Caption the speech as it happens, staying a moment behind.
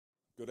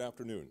Good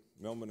afternoon.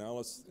 Melvin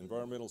Alice,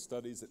 Environmental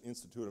Studies at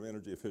Institute of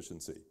Energy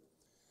Efficiency.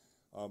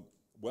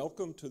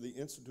 Welcome to the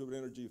Institute of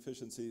Energy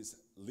Efficiency's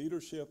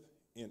Leadership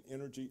in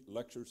Energy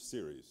Lecture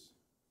Series.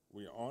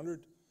 We are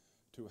honored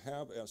to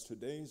have as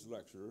today's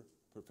lecturer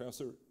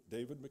Professor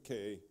David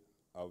MacKay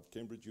of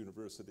Cambridge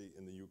University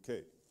in the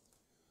UK.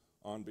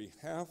 On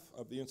behalf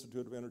of the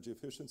Institute of Energy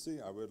Efficiency,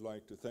 I would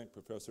like to thank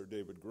Professor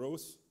David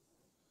Gross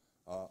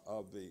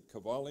of the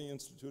Cavalli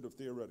Institute of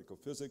Theoretical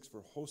Physics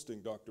for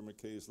hosting Dr.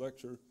 MacKay's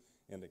lecture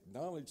and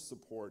acknowledge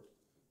support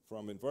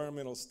from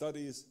Environmental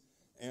Studies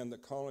and the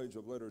College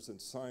of Letters and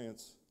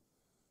Science,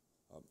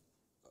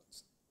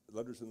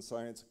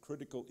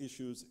 Critical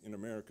Issues in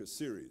America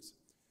series.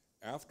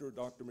 After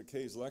Dr.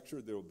 MacKay's lecture,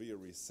 there will be a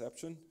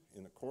reception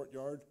in the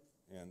courtyard,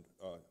 and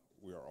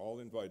we are all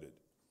invited.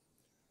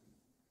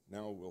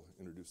 Now we'll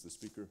introduce the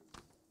speaker,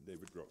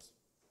 David Gross.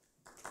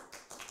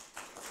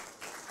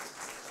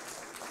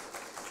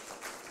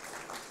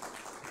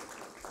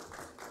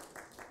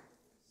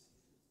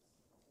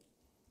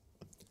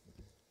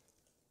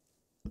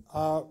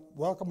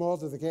 Welcome all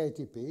to the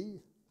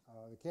KITP.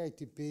 The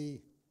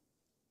KITP,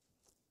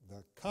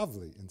 the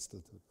Kavli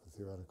Institute of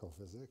Theoretical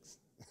Physics,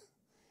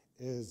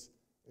 is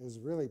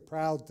really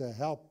proud to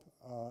help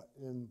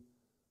in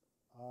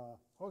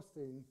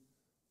hosting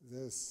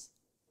this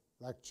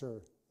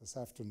lecture this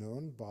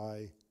afternoon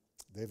by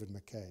David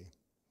MacKay.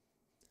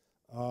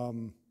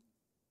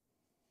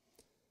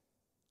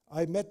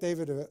 I met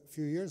David a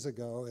few years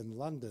ago in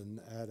London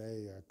at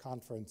a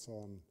conference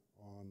on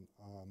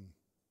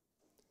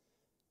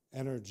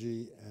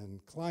energy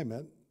and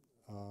climate.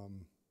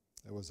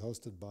 It was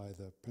hosted by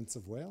the Prince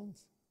of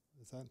Wales.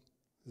 Is that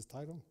his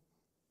title?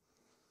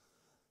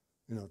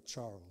 You know,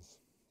 Charles,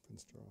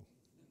 Prince Charles.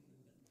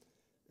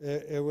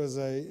 It was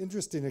an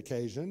interesting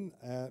occasion,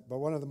 but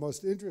one of the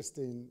most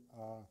interesting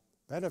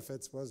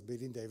benefits was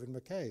meeting David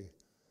MacKay,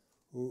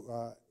 who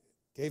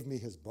gave me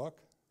his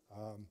book,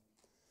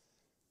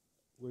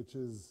 which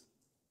is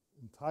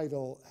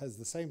has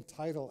the same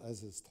title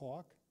as his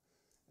talk,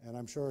 and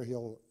I'm sure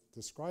he'll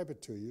describe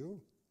it to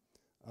you.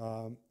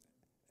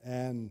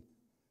 And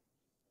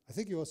I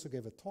think you also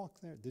gave a talk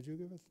there. Did you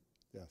give it?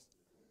 Yes.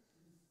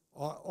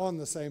 On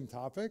the same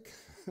topic.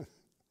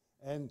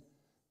 And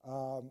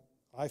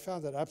I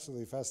found it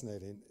absolutely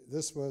fascinating.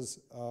 This was,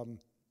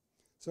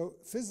 so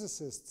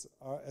physicists,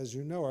 as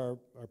you know, are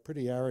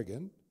pretty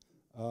arrogant.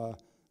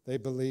 They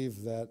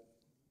believe that,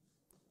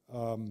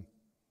 you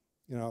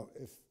know,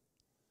 if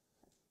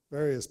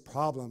various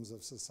problems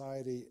of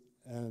society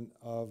and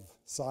of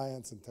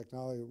science and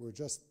technology were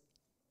just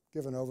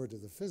given over to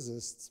the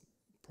physicists,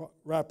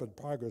 rapid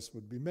progress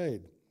would be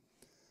made.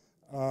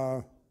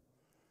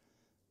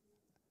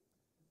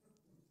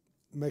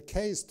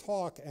 MacKay's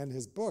talk and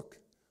his book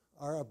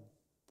are a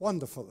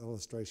wonderful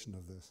illustration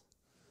of this.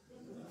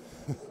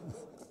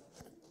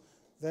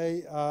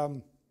 They,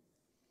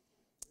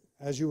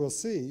 as you will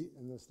see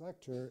in this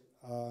lecture,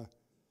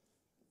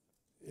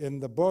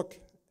 in the book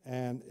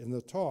and in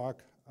the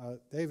talk,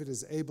 David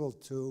is able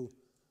to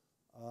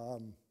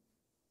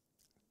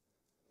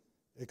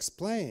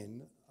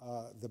explain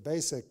the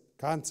basic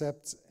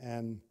concepts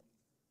and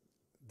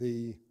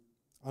the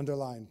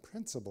underlying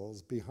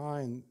principles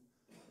behind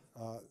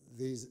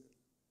these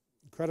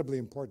incredibly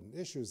important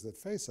issues that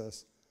face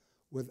us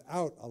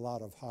without a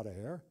lot of hot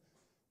air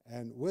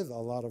and with a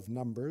lot of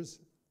numbers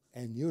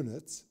and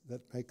units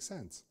that make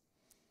sense.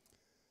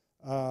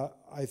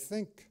 I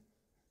think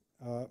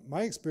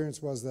my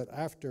experience was that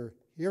after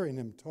hearing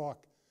him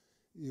talk,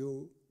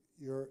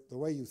 the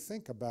way you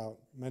think about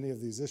many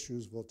of these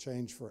issues will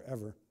change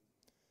forever.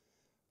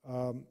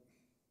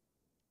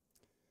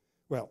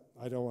 Well,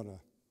 I don't want to,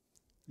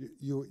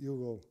 you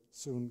will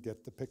soon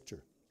get the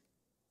picture.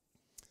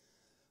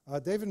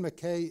 David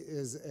MacKay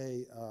is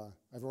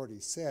I've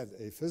already said,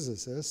 a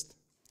physicist.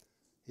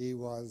 He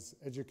was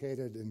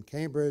educated in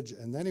Cambridge,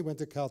 and then he went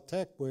to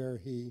Caltech, where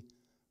he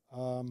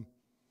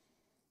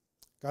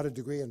got a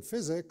degree in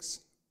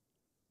physics,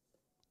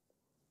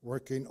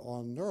 working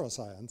on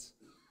neuroscience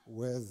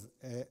with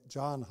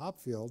John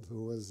Hopfield,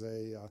 who was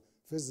a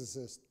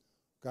physicist,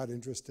 got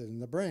interested in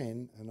the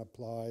brain and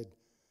applied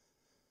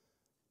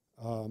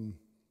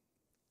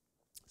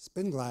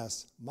spin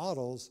glass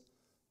models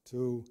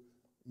to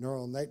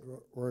neural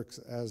networks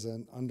as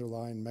an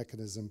underlying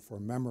mechanism for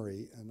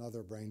memory and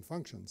other brain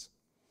functions.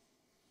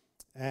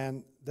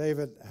 And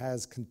David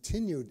has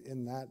continued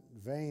in that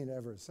vein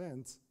ever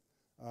since,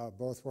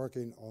 both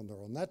working on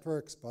neural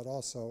networks, but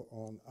also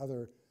on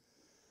other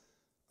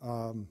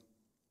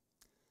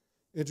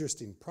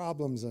interesting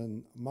problems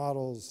and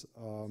models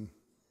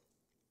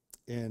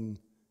in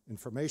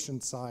information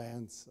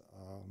science,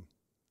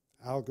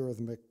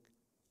 algorithmic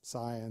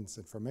science,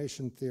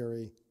 information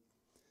theory.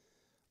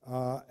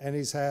 And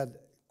he's had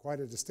quite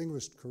a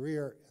distinguished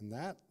career in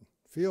that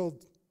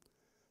field,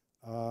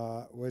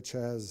 which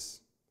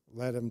has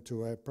led him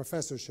to a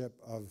professorship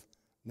of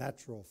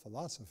natural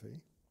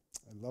philosophy.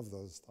 I love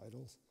those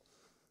titles,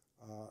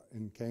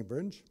 in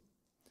Cambridge.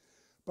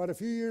 But a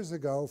few years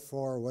ago,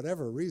 for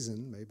whatever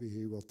reason, maybe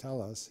he will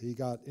tell us, he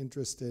got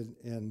interested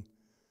in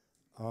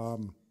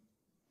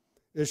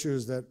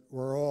issues that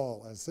we're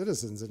all, as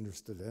citizens,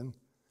 interested in,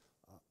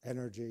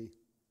 energy,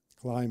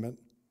 climate,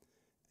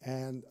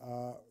 and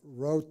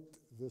wrote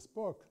this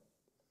book,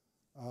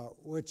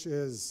 which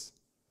is,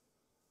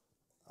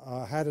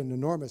 had an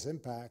enormous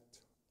impact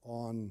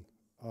on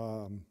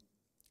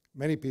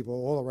many people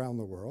all around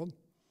the world.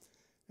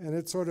 And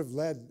it sort of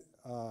led,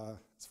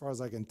 as far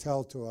as I can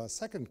tell, to a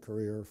second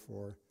career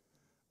for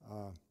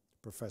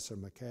Professor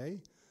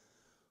MacKay,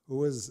 who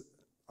was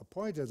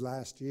appointed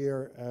last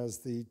year as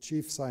the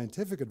Chief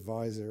Scientific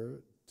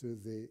Advisor to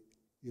the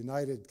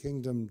United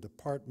Kingdom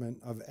Department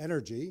of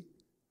Energy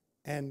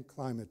and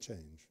Climate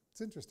Change.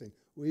 It's interesting.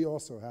 We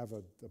also have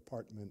a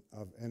Department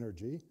of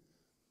Energy,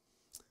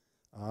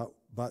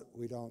 but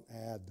we don't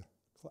add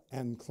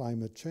and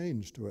climate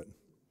change to it.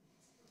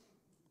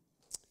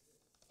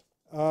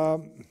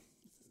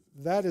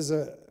 That is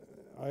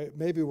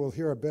maybe we'll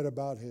hear a bit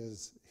about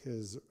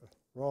his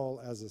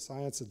role as a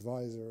science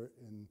advisor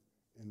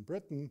in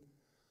Britain,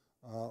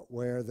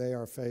 where they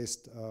are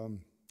faced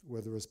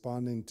with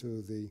responding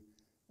to the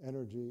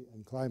energy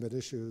and climate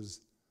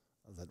issues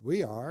that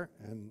we are,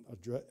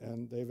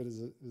 and David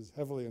is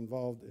heavily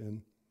involved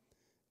in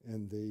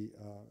the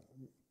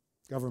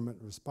government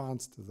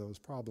response to those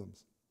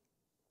problems.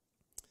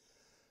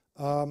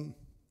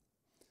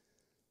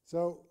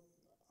 So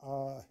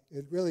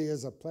it really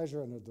is a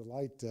pleasure and a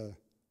delight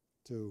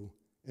to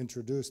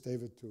introduce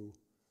David to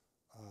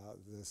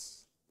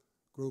this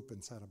group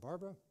in Santa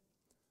Barbara.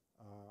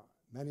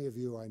 Many of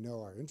you I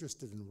know are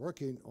interested in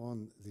working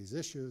on these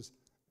issues,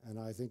 and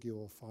I think you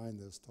will find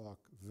this talk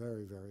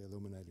very, very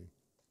illuminating.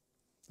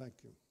 Thank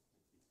you.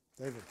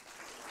 David.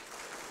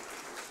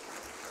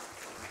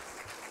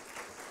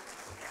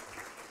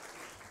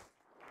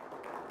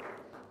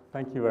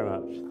 Thank you very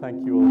much.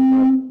 Thank you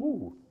all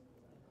for,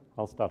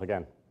 I'll start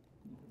again.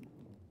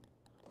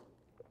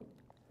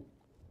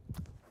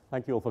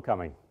 Thank you all for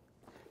coming.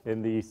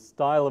 In the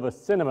style of a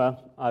cinema,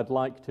 I'd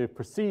like to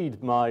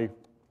precede my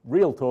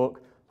real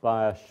talk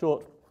by a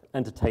short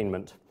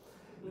entertainment.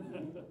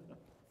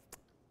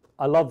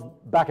 I love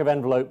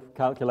back-of-envelope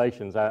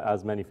calculations,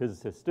 as many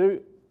physicists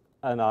do,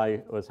 and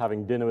I was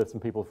having dinner with some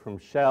people from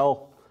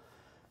Shell,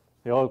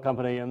 the oil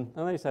company, and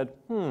they said,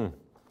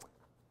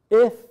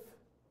 if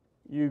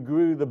you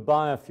grew the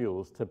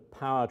biofuels to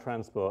power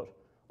transport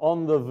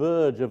on the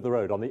verge of the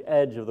road, on the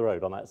edge of the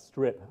road, on that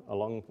strip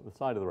along the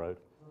side of the road,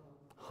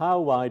 how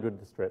wide would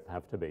the strip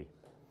have to be?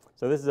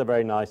 So this is a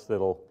very nice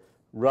little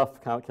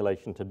rough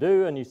calculation to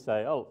do, and you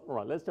say, oh, all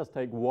right, let's just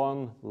take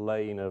one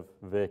lane of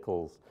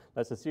vehicles.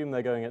 Let's assume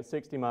they're going at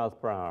 60 miles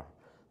per hour.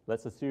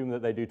 Let's assume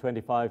that they do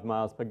 25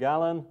 miles per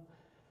gallon.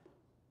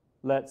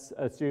 Let's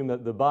assume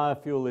that the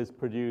biofuel is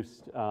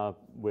produced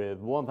with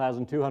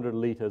 1,200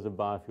 liters of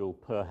biofuel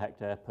per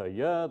hectare per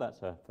year.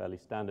 That's a fairly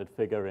standard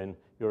figure in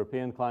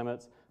European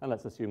climates. And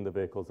let's assume the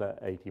vehicles are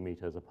 80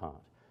 meters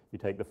apart. You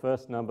take the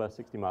first number,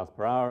 60 miles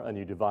per hour, and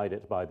you divide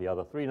it by the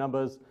other three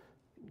numbers,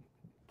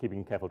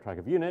 keeping careful track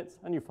of units,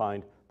 and you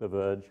find the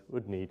verge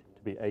would need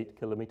to be 8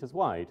 kilometers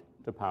wide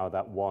to power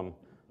that one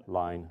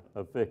line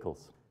of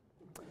vehicles.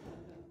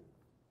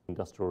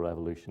 Industrial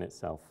revolution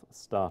itself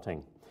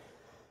starting.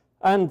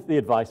 And the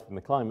advice from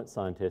the climate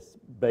scientists,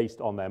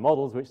 based on their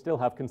models, which still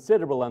have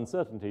considerable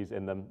uncertainties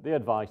in them, the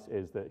advice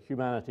is that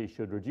humanity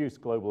should reduce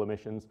global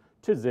emissions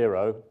to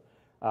zero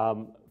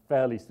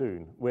fairly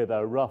soon, with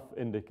a rough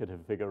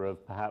indicative figure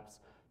of perhaps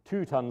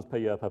 2 tons per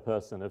year per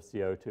person of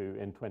CO2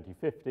 in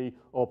 2050,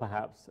 or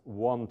perhaps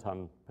 1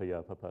 ton per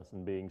year per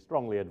person, being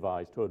strongly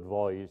advised to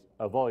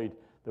avoid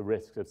the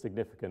risks of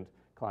significant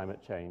climate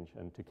change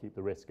and to keep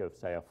the risk of,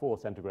 say, a 4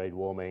 centigrade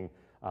warming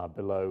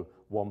below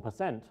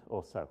 1%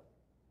 or so.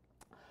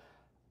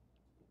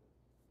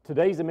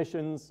 Today's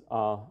emissions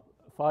are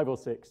 5 or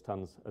 6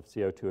 tons of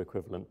CO2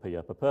 equivalent per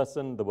year per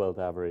person. The world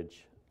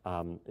average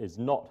is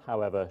not,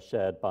 however,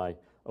 shared by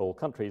all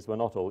countries. We're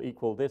not all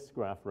equal. This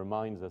graph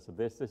reminds us of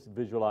this. This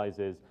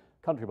visualizes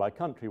country by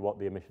country what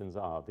the emissions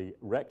are. The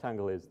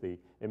rectangle is the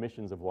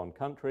emissions of one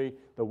country.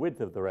 The width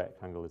of the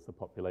rectangle is the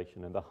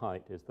population, and the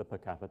height is the per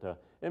capita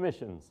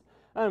emissions.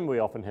 And we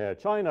often hear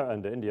China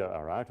and India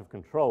are out of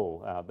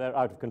control. They're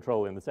out of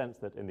control in the sense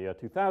that in the year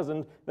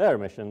 2000, their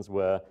emissions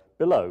were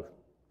below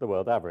the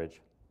world average.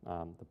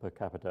 The per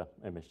capita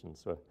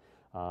emissions were,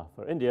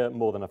 for India,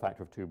 more than a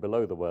factor of 2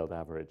 below the world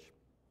average.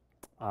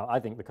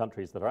 I think the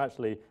countries that are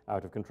actually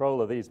out of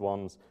control are these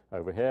ones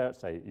over here,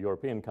 say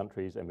European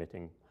countries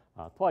emitting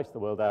twice the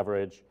world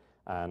average,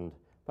 and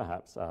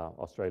perhaps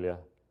Australia,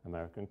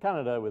 America, and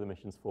Canada with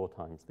emissions 4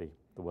 times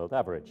the world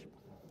average.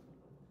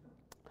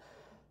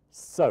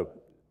 So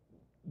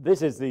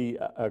this is the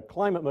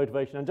climate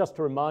motivation, and just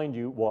to remind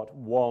you what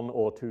 1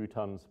 or 2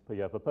 tons per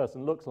year per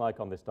person looks like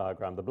on this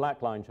diagram, the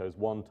black line shows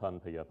 1 ton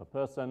per year per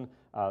person.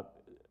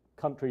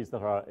 Countries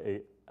that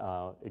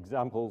are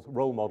examples,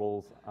 role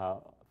models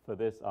for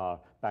this are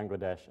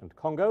Bangladesh and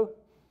Congo,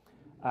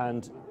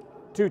 and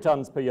 2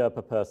 tons per year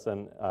per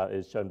person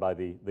is shown by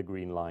the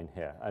green line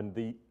here. And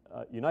the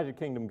United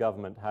Kingdom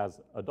government has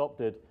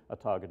adopted a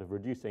target of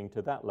reducing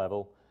to that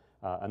level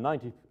an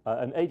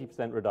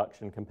 80%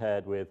 reduction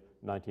compared with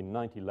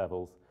 1990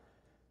 levels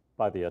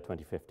by the year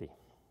 2050.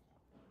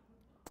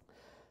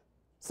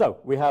 So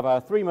we have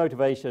our three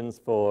motivations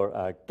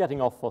for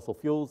getting off fossil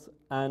fuels,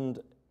 and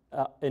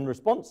in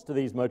response to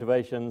these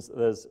motivations,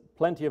 there's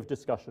plenty of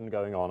discussion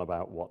going on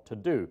about what to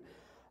do.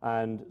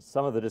 And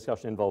some of the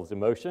discussion involves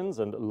emotions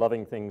and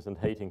loving things and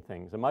hating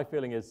things. And my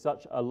feeling is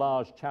such a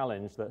large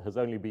challenge that has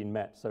only been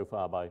met so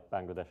far by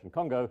Bangladesh and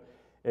Congo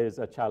is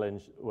a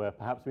challenge where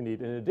perhaps we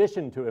need, in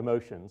addition to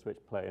emotions, which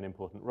play an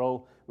important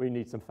role, we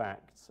need some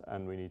facts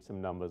and we need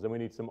some numbers and we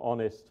need some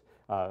honest,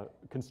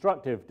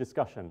 constructive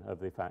discussion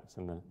of the facts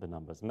and the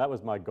numbers. And that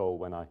was my goal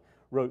when I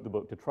wrote the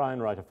book, to try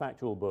and write a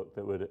factual book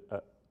that would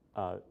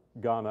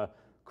garner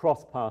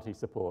cross-party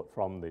support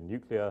from the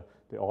nuclear,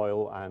 the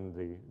oil, and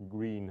the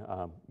green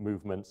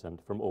movements, and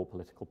from all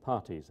political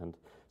parties. And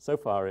so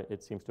far,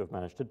 it seems to have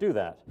managed to do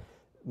that.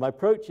 My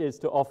approach is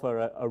to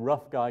offer a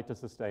rough guide to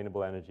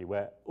sustainable energy,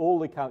 where all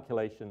the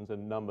calculations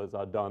and numbers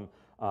are done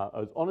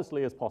as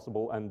honestly as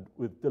possible and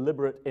with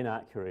deliberate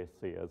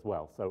inaccuracy as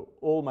well. So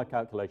all my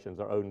calculations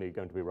are only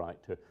going to be right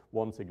to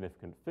one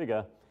significant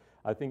figure.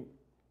 I think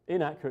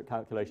inaccurate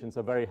calculations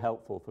are very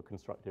helpful for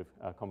constructive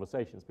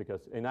conversations,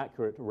 because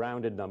inaccurate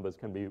rounded numbers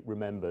can be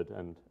remembered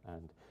and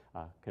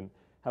can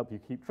help you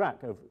keep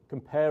track of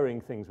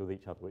comparing things with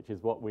each other, which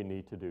is what we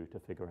need to do to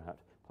figure out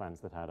plans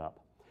that add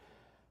up.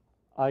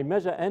 I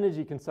measure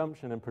energy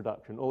consumption and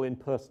production all in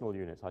personal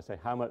units. I say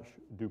how much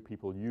do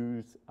people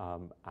use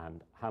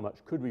and how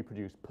much could we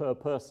produce per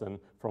person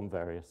from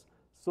various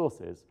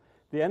sources.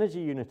 The energy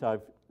unit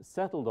I've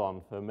settled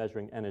on for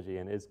measuring energy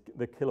in is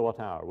the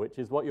kilowatt hour, which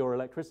is what your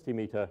electricity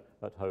meter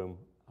at home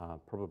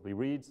probably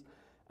reads,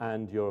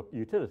 and your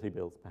utility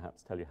bills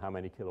perhaps tell you how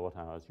many kilowatt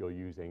hours you're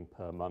using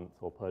per month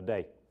or per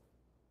day.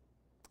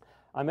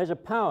 I measure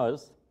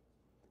powers,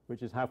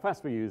 which is how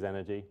fast we use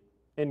energy,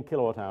 in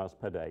kilowatt hours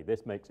per day.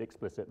 This makes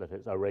explicit that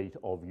it's a rate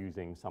of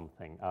using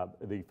something.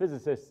 The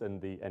physicists and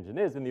the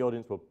engineers in the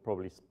audience will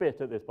probably spit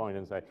at this point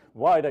and say,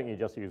 why don't you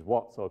just use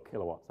watts or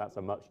kilowatts? That's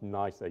a much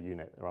nicer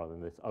unit rather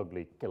than this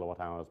ugly kilowatt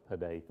hours per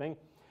day thing.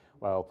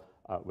 Well,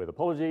 with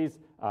apologies,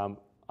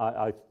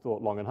 I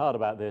thought long and hard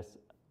about this.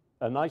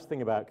 A nice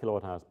thing about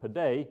kilowatt hours per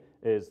day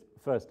is,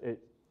 first, it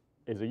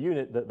is a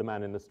unit that the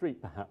man in the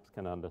street perhaps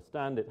can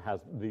understand. It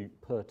has the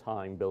per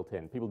time built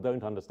in. People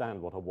don't understand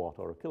what a watt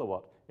or a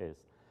kilowatt is.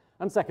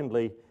 And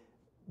secondly,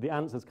 the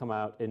answers come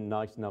out in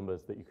nice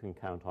numbers that you can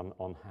count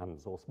on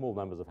hands, or small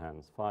numbers of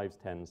hands. 5s,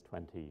 10s,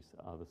 20s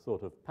are the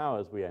sort of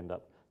powers we end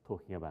up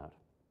talking about.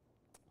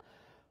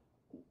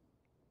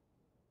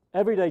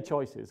 Everyday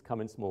choices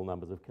come in small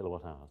numbers of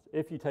kilowatt hours.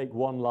 If you take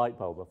one light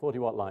bulb, a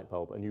 40-watt light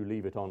bulb, and you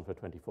leave it on for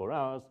 24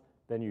 hours,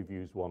 then you've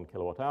used 1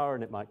 kilowatt hour,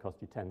 and it might cost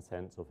you 10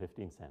 cents or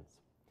 15 cents.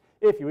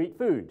 If you eat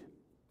food,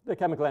 the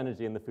chemical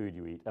energy in the food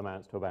you eat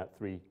amounts to about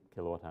 3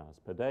 kilowatt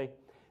hours per day.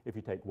 If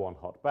you take one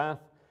hot bath,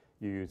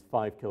 you use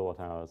 5 kilowatt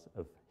hours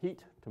of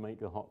heat to make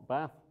your hot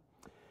bath.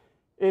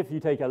 If you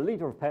take a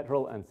liter of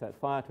petrol and set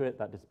fire to it,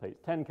 that dissipates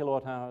 10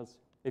 kilowatt hours.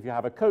 If you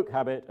have a Coke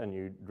habit and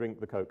you drink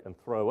the Coke and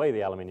throw away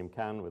the aluminium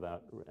can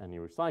without any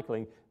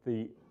recycling,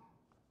 the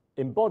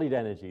embodied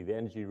energy, the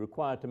energy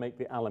required to make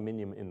the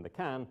aluminium in the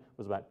can,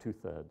 was about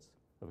 2/3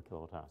 of a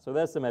kilowatt hour. So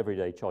there's some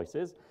everyday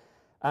choices.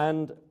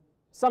 And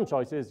some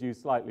choices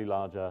use slightly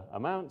larger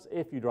amounts.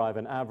 If you drive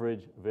an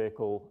average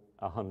vehicle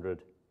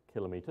 100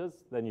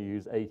 kilometers, then you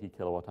use 80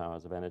 kilowatt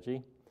hours of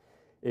energy.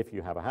 If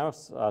you have a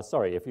house,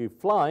 if you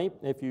fly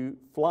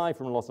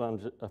from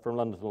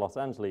London to Los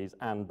Angeles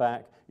and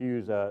back, you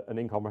use an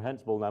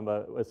incomprehensible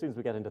number. As soon as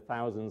we get into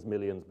thousands,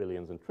 millions,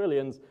 billions, and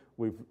trillions,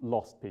 we've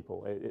lost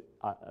people.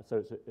 So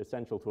it's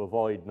essential to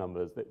avoid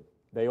numbers that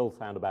they all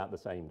sound about the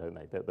same, don't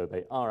they? Though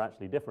they are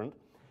actually different.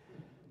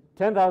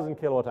 10,000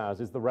 kilowatt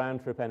hours is the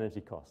round-trip energy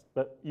cost,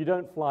 but you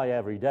don't fly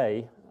every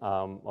day,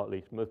 or at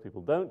least most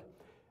people don't.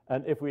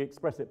 And if we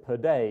express it per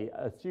day,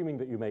 assuming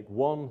that you make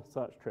one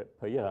such trip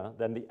per year,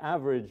 then the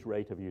average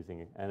rate of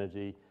using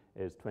energy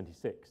is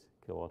 26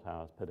 kilowatt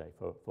hours per day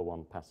for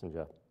one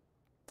passenger.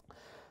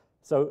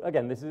 So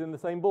again, this is in the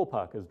same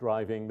ballpark as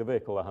driving the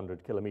vehicle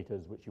 100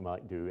 kilometers, which you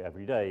might do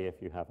every day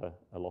if you have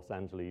a Los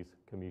Angeles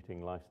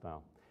commuting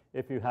lifestyle.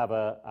 If you have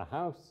a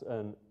house,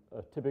 and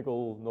a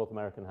typical North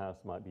American house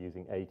might be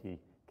using 80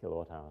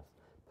 kilowatt hours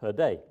per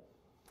day.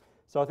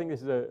 So I think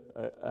this is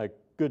a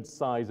good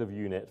size of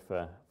unit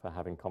for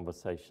having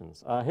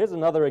conversations. Here's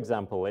another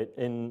example.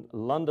 In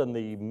London,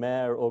 the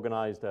mayor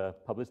organized a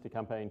publicity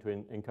campaign to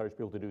encourage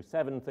people to do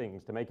 7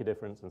 things to make a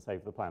difference and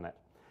save the planet.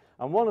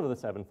 And one of the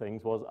 7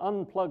 things was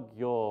unplug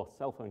your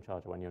cell phone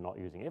charger when you're not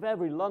using it. If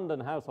every London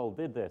household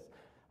did this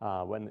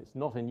when it's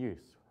not in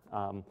use,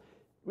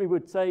 we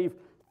would save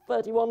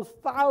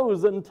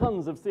 31,000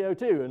 tons of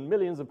CO2 and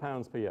millions of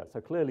pounds per year.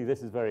 So clearly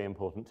this is very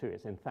important too.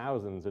 It's in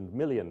thousands and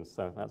millions,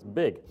 so that's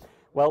big.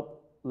 Well,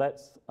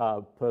 let's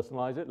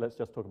personalize it. Let's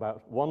just talk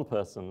about one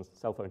person's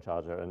cell phone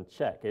charger and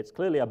check. It's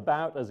clearly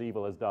about as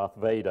evil as Darth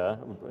Vader,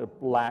 a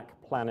black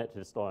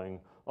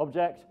planet-destroying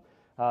object.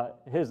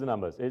 Here's the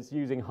numbers. It's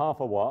using half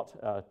a watt,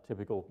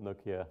 typical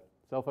Nokia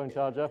cell phone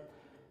charger.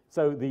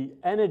 So the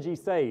energy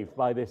saved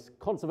by this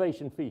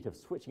conservation feat of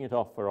switching it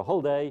off for a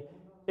whole day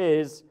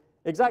is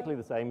exactly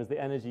the same as the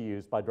energy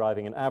used by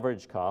driving an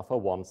average car for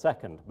 1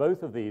 second.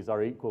 Both of these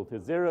are equal to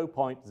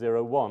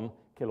 0.01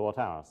 kilowatt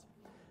hours.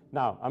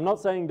 Now, I'm not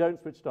saying don't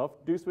switch it off.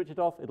 Do switch it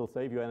off. It'll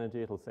save you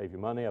energy. It'll save you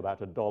money.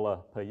 About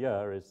 $1 per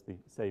year is the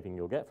saving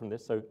you'll get from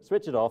this. So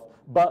switch it off.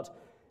 But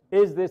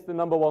is this the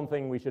number one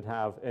thing we should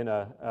have in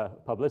a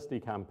publicity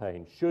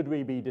campaign? Should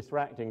we be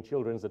distracting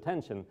children's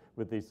attention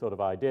with these sort of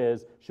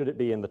ideas? Should it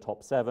be in the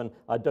top 7?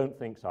 I don't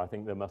think so. I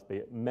think there must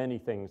be many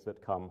things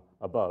that come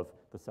above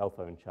the cell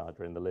phone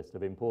charger in the list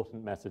of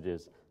important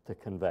messages to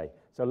convey.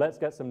 So let's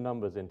get some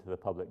numbers into the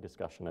public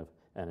discussion of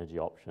energy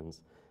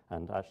options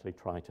and actually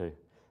try to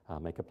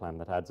make a plan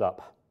that adds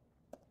up.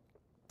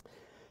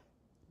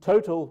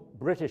 Total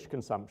British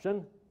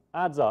consumption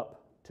adds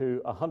up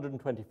to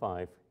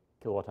 125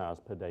 kilowatt hours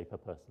per day per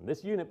person.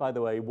 This unit, by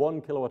the way,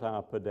 1 kilowatt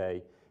hour per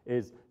day,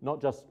 is not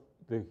just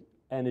the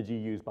energy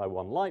used by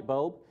one light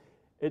bulb,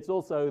 it's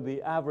also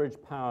the average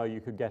power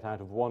you could get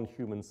out of one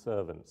human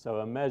servant. So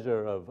a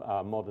measure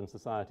of modern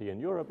society in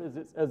Europe is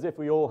it's as if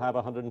we all have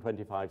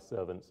 125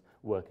 servants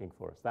working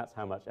for us. That's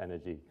how much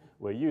energy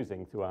we're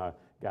using through our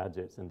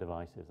gadgets and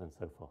devices and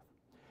so forth.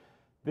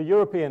 The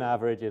European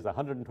average is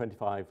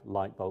 125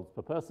 light bulbs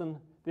per person.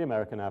 The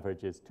American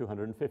average is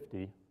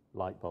 250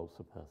 light bulbs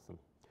per person.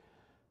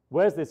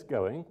 Where's this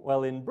going?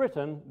 Well, in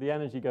Britain, the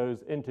energy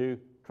goes into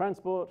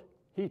transport,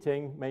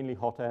 heating, mainly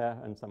hot air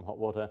and some hot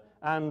water,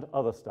 and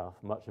other stuff,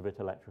 much of it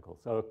electrical.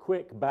 So a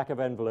quick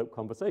back-of-envelope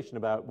conversation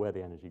about where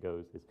the energy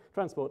goes is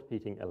transport,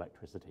 heating,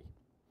 electricity.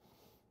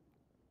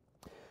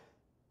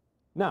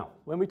 Now,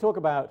 when we talk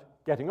about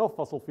getting off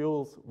fossil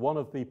fuels, one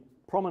of the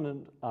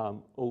prominent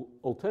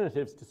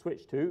alternatives to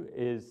switch to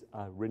is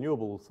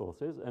renewable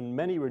sources, and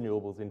many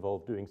renewables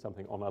involve doing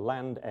something on a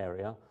land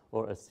area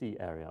or a sea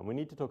area. And we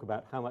need to talk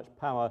about how much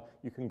power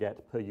you can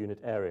get per unit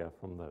area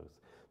from those.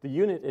 The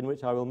unit in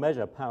which I will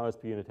measure powers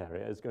per unit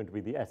area is going to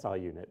be the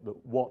SI unit, the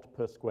watt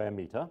per square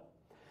meter.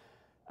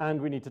 And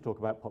we need to talk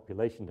about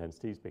population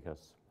densities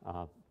because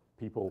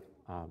people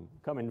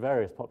come in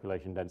various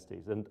population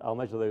densities. And I'll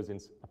measure those in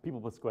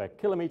people per square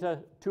kilometer.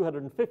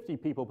 250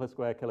 people per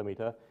square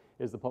kilometer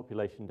is the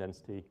population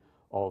density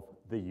of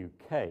the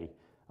UK.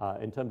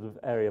 In terms of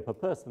area per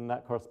person,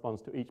 that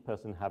corresponds to each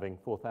person having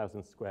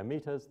 4,000 square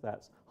meters.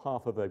 That's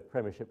half of a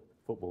Premiership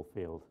football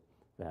field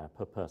there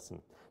per person.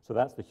 So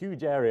that's the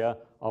huge area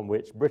on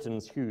which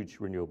Britain's huge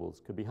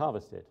renewables could be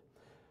harvested.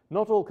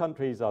 Not all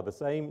countries are the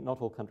same.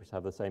 Not all countries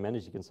have the same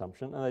energy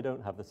consumption, and they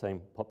don't have the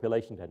same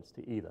population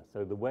density either.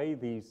 So the way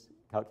these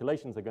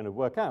calculations are going to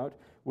work out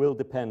will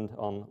depend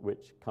on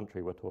which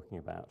country we're talking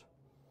about.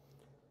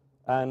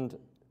 And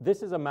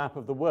this is a map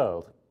of the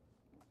world.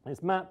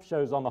 This map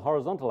shows on the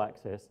horizontal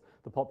axis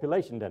the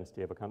population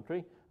density of a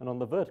country, and on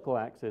the vertical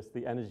axis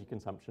the energy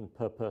consumption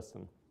per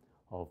person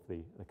of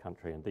the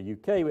country. And the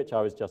UK, which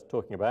I was just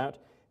talking about,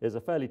 is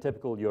a fairly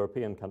typical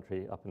European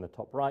country up in the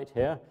top right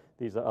here.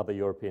 These are other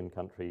European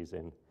countries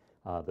in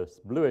this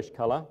bluish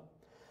color.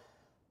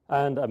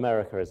 And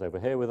America is over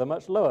here with a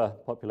much lower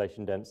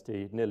population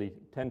density, nearly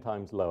 10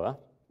 times lower,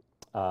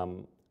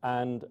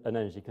 and an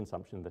energy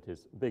consumption that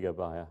is bigger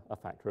by a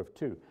factor of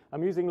 2.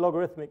 I'm using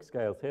logarithmic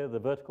scales here. The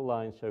vertical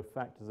lines show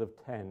factors of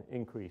 10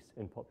 increase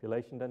in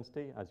population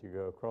density as you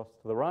go across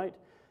to the right,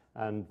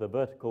 and the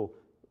vertical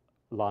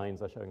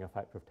lines are showing a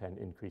factor of 10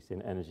 increase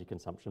in energy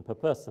consumption per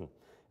person.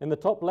 In the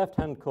top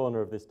left-hand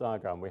corner of this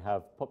diagram, we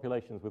have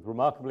populations with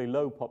remarkably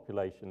low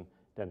population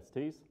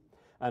densities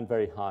and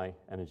very high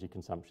energy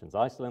consumptions: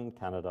 Iceland,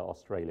 Canada,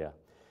 Australia.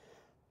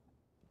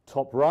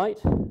 Top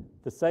right,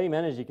 the same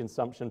energy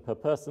consumption per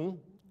person,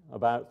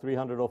 about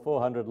 300 or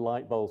 400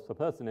 light bulbs per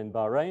person in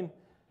Bahrain,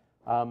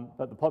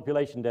 but the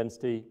population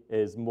density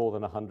is more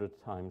than 100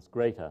 times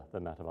greater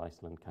than that of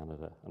Iceland,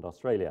 Canada, and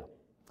Australia.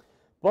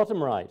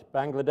 Bottom right,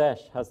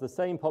 Bangladesh has the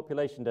same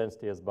population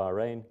density as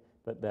Bahrain,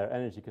 but their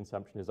energy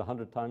consumption is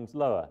 100 times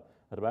lower,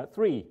 at about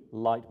 3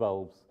 light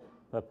bulbs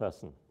per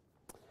person.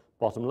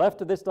 Bottom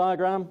left of this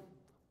diagram,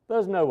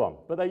 there's no one,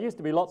 but there used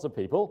to be lots of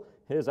people.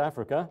 Here's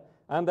Africa,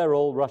 and they're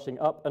all rushing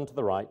up and to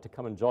the right to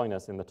come and join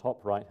us in the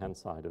top right-hand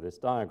side of this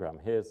diagram.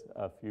 Here's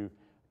a few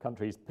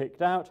countries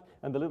picked out,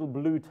 and the little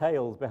blue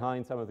tails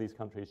behind some of these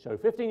countries show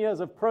 15 years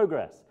of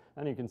progress.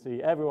 And you can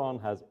see everyone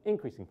has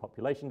increasing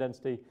population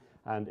density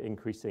and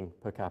increasing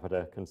per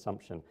capita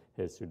consumption.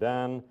 Here's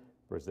Sudan,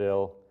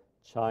 Brazil,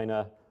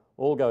 China,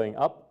 all going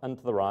up and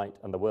to the right,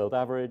 and the world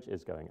average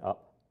is going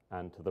up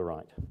and to the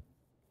right.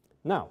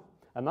 Now,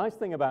 a nice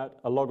thing about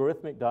a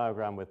logarithmic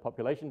diagram with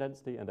population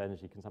density and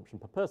energy consumption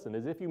per person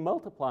is if you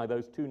multiply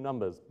those two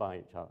numbers by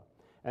each other,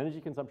 energy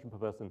consumption per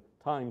person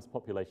times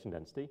population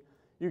density,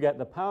 you get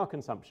the power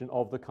consumption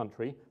of the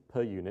country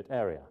per unit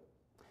area.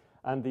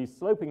 And these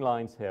sloping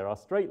lines here are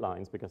straight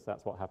lines because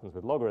that's what happens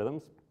with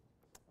logarithms.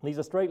 These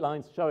are straight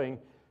lines showing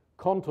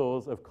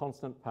contours of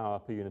constant power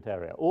per unit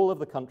area. All of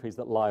the countries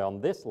that lie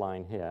on this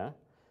line here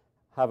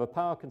have a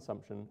power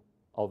consumption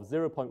of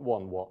 0.1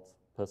 watts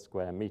per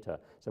square meter.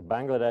 So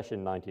Bangladesh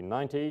in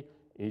 1990,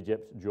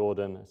 Egypt,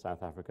 Jordan,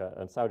 South Africa,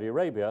 and Saudi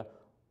Arabia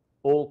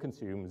all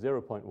consume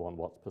 0.1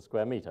 watts per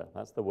square meter.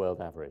 That's the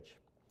world average.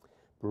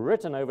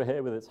 Britain over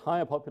here, with its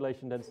higher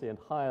population density and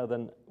higher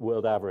than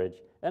world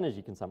average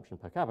energy consumption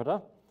per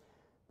capita,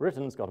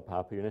 Britain's got a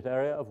power per unit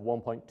area of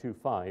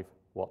 1.25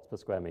 watts per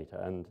square meter,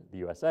 and the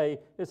USA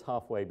is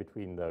halfway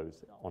between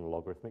those on a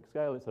logarithmic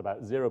scale. It's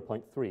about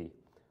 0.3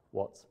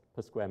 watts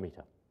per square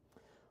meter.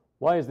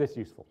 Why is this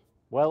useful?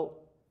 Well,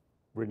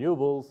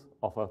 renewables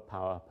offer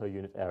power per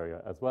unit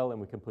area as well, and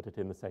we can put it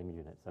in the same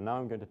units. And now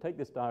I'm going to take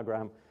this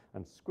diagram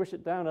and squish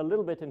it down a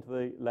little bit into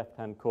the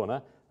left-hand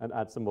corner and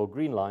add some more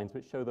green lines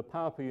which show the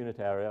power per unit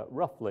area,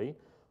 roughly,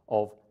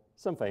 of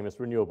some famous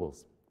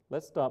renewables.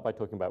 Let's start by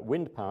talking about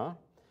wind power.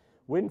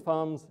 Wind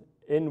farms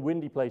in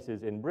windy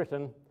places in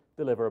Britain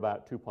deliver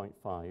about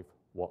 2.5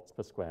 watts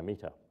per square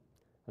meter.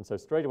 And so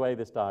straight away,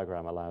 this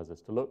diagram allows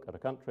us to look at a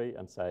country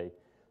and say,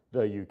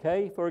 the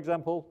UK, for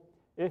example,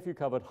 if you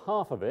covered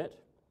half of it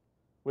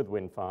with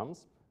wind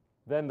farms,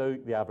 then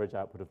the average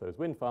output of those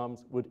wind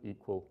farms would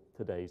equal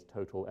today's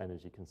total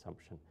energy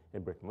consumption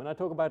in Britain. When I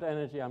talk about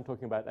energy, I'm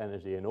talking about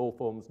energy in all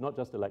forms, not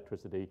just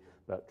electricity,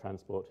 but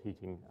transport,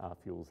 heating,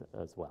 fuels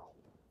as well.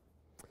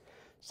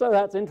 So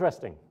that's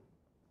interesting.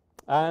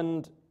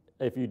 And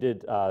if you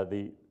did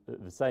the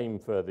same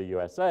for the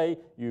USA,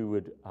 you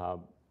would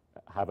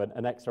have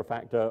an extra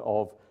factor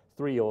of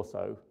 3 or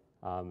so.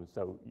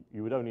 So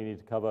you would only need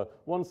to cover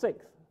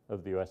 1/6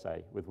 of the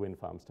USA with wind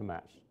farms to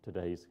match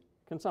today's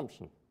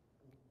consumption.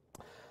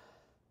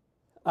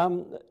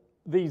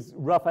 These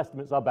rough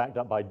estimates are backed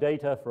up by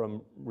data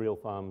from real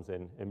farms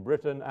in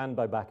Britain and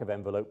by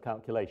back-of-envelope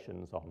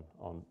calculations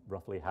on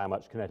roughly how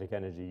much kinetic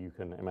energy you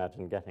can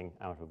imagine getting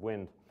out of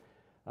wind.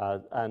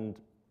 And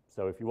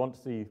so if you want to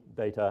see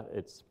data,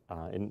 it's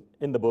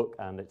in the book,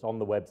 and it's on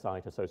the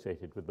website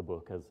associated with the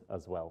book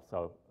as well.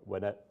 So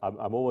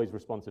I'm always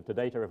responsive to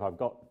data. If I've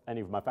got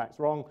any of my facts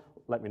wrong,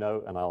 let me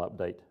know, and I'll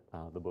update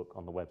the book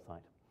on the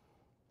website.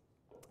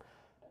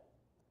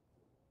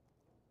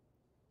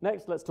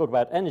 Next, let's talk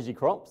about energy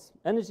crops.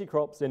 Energy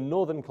crops in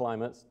northern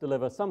climates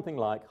deliver something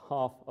like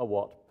 0.5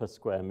 watt per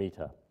square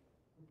meter.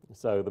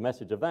 So the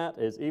message of that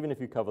is, even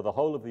if you cover the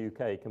whole of the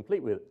UK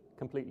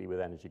completely with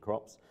energy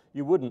crops,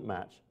 you wouldn't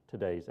match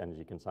today's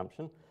energy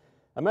consumption.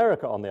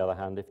 America, on the other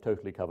hand, if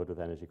totally covered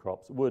with energy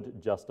crops,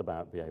 would just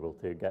about be able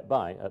to get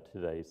by at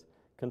today's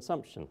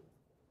consumption.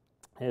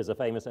 Here's a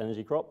famous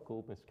energy crop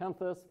called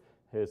miscanthus.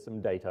 Here's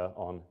some data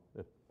on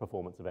the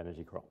performance of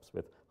energy crops,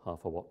 with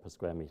 0.5 watt per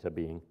square meter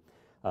being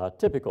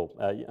typical.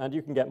 And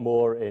you can get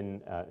more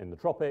in the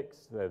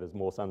tropics. There's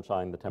more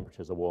sunshine, the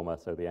temperatures are warmer,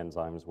 so the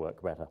enzymes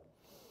work better.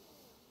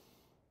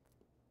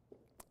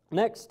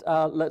 Next,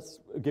 let's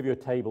give you a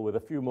table with a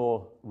few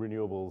more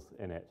renewables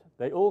in it.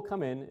 They all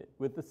come in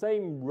with the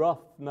same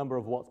rough number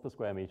of watts per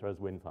square meter as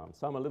wind farms.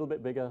 Some a little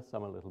bit bigger,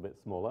 some a little bit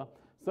smaller.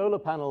 Solar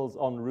panels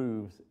on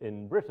roofs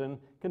in Britain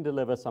can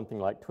deliver something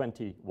like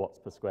 20 watts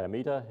per square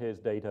meter. Here's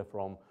data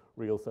from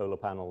real solar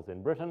panels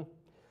in Britain.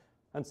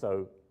 And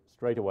so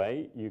straight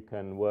away, you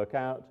can work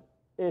out,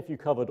 if you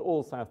covered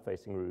all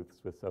south-facing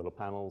roofs with solar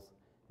panels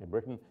in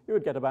Britain, you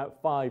would get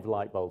about 5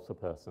 light bulbs per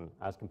person,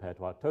 as compared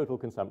to our total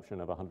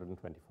consumption of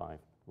 125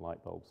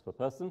 light bulbs per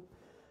person.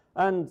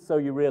 And so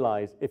you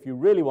realize, if you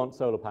really want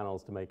solar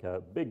panels to make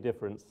a big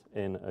difference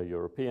in a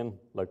European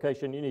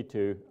location, you need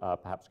to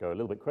perhaps go a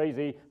little bit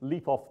crazy,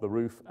 leap off the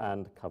roof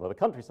and cover the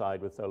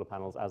countryside with solar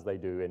panels, as they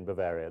do in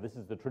Bavaria. This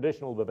is the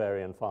traditional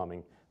Bavarian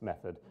farming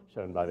method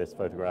shown by this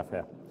photograph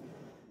here.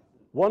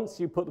 Once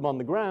you put them on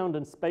the ground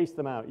and space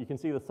them out, you can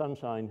see the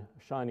sunshine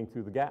shining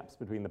through the gaps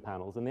between the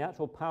panels, and the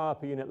actual power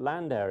per unit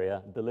land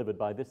area delivered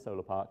by this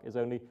solar park is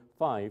only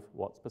 5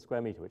 watts per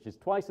square meter, which is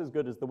twice as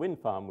good as the wind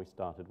farm we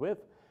started with.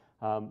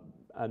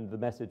 And the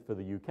message for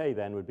the UK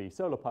then would be,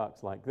 solar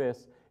parks like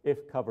this,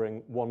 if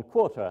covering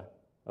 1/4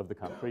 of the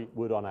country,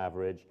 would on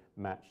average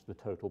match the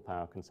total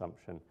power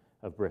consumption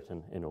of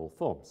Britain in all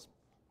forms.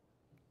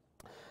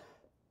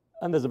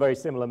 And there's a very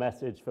similar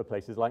message for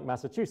places like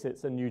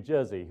Massachusetts and New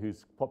Jersey,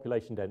 whose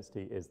population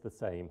density is the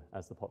same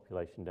as the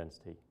population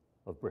density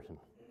of Britain.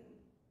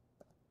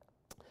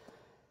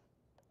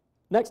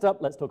 Next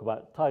up, let's talk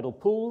about tidal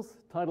pools.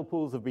 Tidal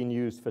pools have been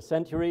used for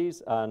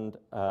centuries, and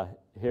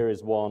here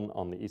is one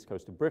on the east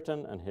coast of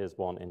Britain, and here's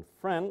one in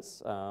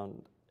France.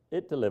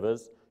 It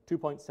delivers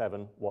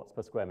 2.7 watts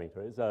per square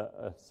meter. It's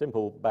a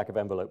simple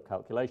back-of-envelope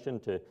calculation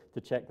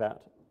to check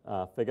that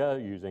figure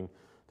using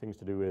things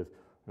to do with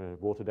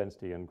water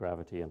density and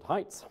gravity and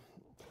heights.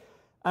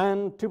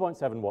 And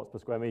 2.7 watts per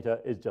square meter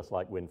is just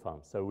like wind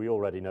farms. So we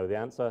already know the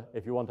answer.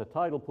 If you want a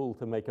tidal pool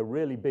to make a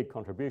really big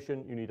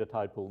contribution, you need a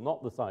tide pool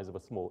not the size of a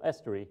small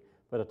estuary,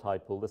 but a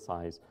tide pool the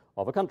size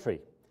of a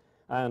country.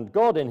 And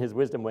God, in his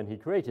wisdom, when he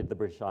created the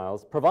British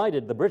Isles,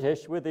 provided the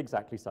British with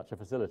exactly such a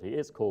facility.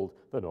 It's called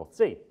the North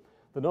Sea.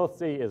 The North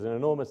Sea is an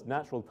enormous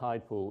natural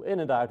tide pool, in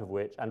and out of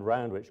which and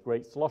round which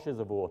great sloshes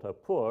of water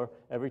pour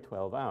every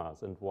 12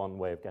 hours. And one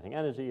way of getting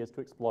energy is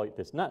to exploit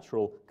this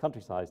natural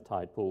countryside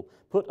tide pool,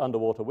 put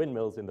underwater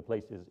windmills in the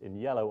places in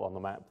yellow on the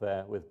map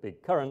there with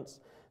big currents.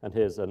 And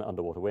here's an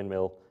underwater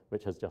windmill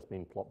which has just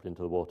been plopped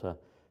into the water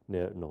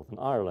near Northern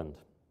Ireland.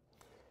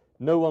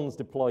 No one's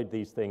deployed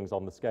these things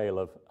on the scale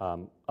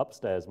of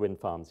upstairs wind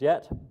farms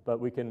yet, but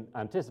we can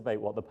anticipate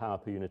what the power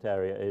per unit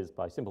area is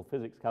by simple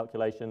physics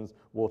calculations.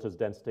 Water's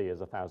density is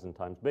 1,000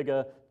 times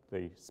bigger.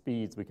 The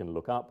speeds we can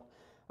look up.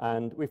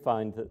 And we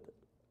find that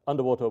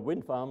underwater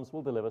wind farms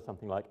will deliver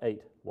something like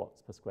 8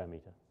 watts per square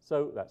meter.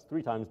 So that's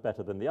 3 times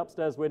better than the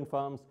upstairs wind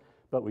farms,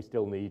 but we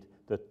still need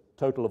the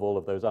total of all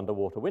of those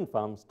underwater wind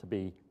farms to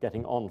be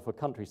getting on for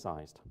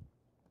country-sized.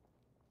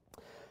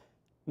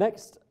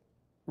 Next,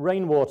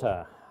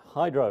 rainwater.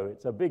 Hydro,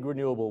 it's a big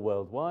renewable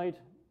worldwide.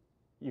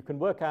 You can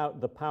work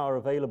out the power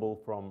available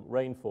from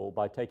rainfall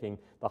by taking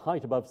the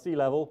height above sea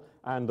level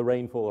and the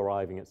rainfall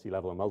arriving at sea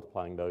level and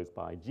multiplying those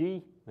by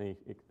G, the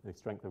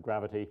strength of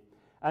gravity.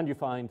 And you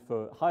find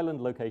for highland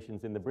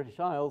locations in the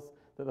British Isles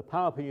that the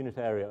power per unit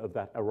area of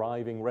that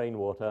arriving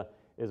rainwater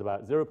is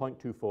about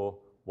 0.24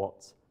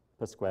 watts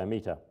per square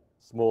meter,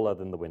 smaller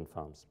than the wind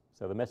farms.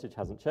 So the message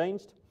hasn't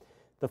changed.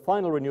 The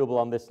final renewable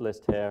on this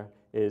list here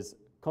is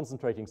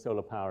concentrating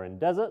solar power in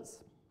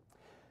deserts.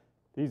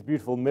 These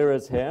beautiful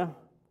mirrors here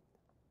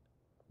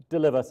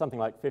deliver something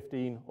like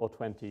 15 or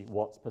 20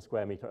 watts per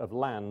square meter of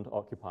land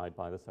occupied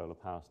by the solar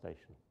power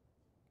station.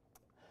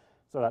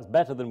 So that's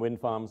better than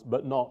wind farms,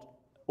 but not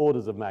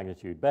orders of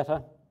magnitude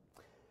better.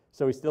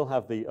 So we still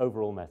have the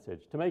overall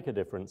message. To make a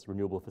difference,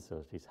 renewable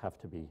facilities have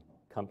to be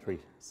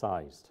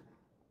country-sized.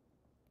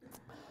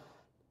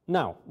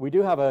 Now, we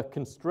do have a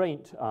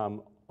constraint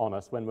on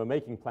us when we're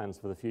making plans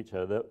for the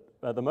future that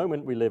at the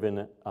moment we live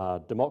in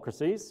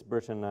democracies,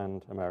 Britain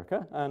and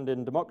America, and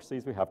in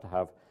democracies we have to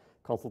have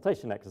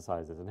consultation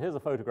exercises. And here's a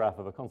photograph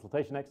of a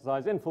consultation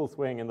exercise in full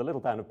swing in the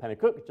little town of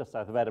Pennacook, just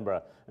south of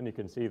Edinburgh. And you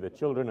can see the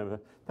children of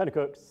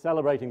Pennacook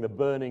celebrating the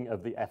burning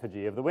of the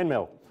effigy of the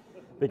windmill.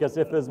 Because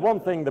if there's one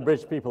thing the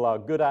British people are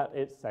good at,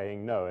 it's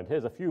saying no. And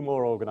here's a few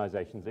more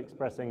organizations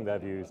expressing their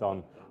views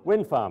on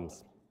wind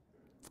farms.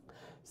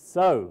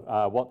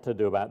 So what to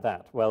do about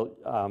that?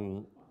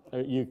 Well,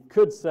 you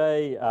could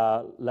say,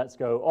 let's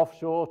go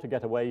offshore to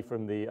get away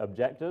from the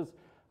objectors.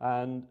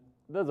 And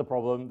there's a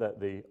problem that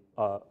the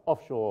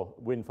offshore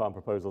wind farm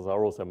proposals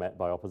are also met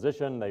by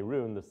opposition. They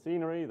ruin the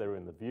scenery, they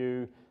ruin the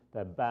view,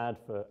 they're bad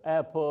for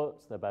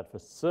airports, they're bad for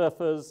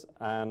surfers,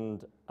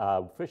 and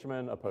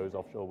fishermen oppose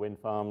offshore wind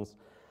farms.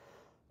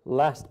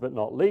 Last but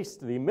not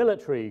least, the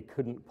military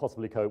couldn't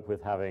possibly cope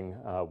with having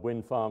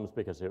wind farms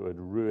because it would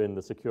ruin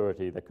the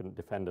security. They couldn't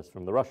defend us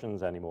from the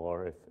Russians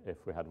anymore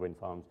if we had wind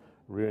farms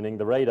ruining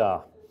the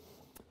radar.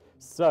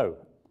 So,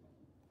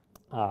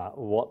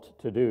 what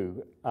to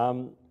do?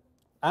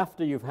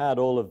 After you've had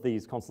all of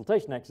these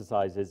consultation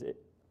exercises,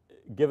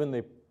 given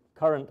the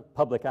current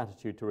public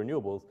attitude to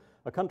renewables,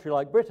 a country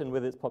like Britain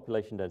with its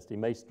population density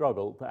may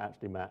struggle to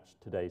actually match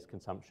today's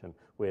consumption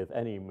with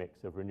any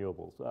mix of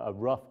renewables. A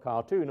rough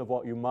cartoon of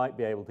what you might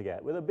be able to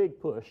get with a big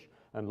push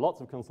and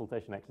lots of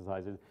consultation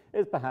exercises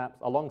is perhaps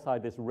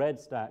alongside this red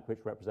stack which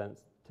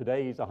represents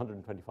today's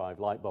 125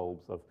 light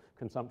bulbs of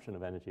consumption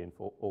of energy in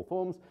all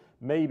forms,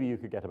 maybe you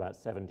could get about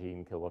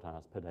 17 kilowatt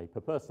hours per day per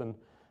person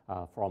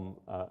from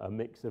a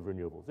mix of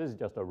renewables. This is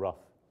just a rough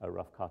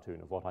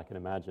cartoon of what I can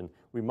imagine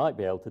we might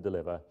be able to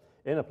deliver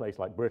in a place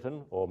like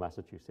Britain or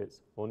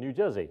Massachusetts or New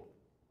Jersey.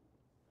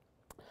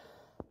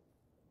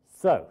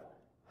 So,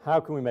 how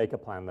can we make a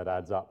plan that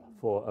adds up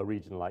for a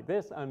region like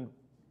this, and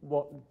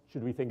what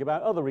should we think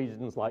about other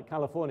regions like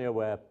California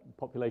where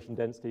population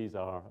densities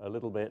are a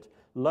little bit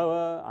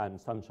lower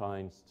and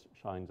sunshine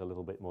shines a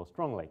little bit more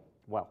strongly?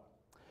 Well,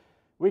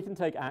 we can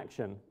take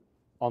action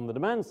on the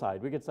demand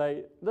side. We could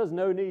say there's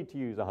no need to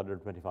use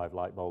 125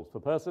 light bulbs per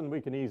person.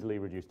 We can easily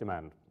reduce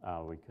demand.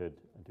 We could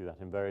do that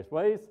in various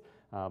ways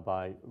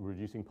by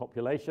reducing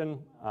population.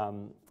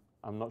 I'm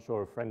not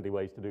sure of friendly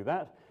ways to do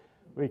that.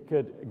 We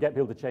could get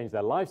people to change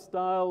their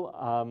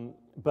lifestyle,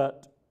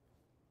 but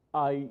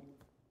I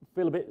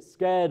feel a bit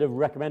scared of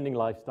recommending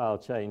lifestyle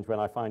change when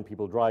I find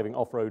people driving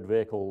off-road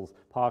vehicles,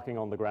 parking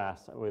on the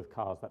grass with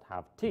cars that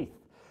have teeth.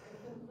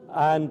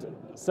 And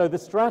so the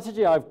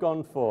strategy I've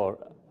gone for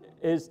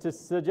is to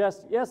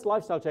suggest, yes,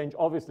 lifestyle change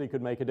obviously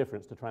could make a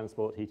difference to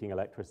transport, heating,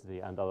 electricity,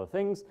 and other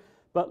things,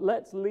 but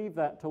let's leave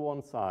that to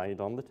one side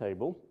on the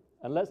table,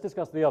 and let's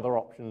discuss the other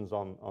options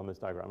on this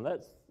diagram.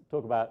 Let's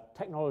talk about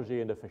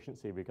technology and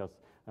efficiency, because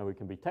we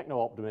can be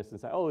techno-optimists and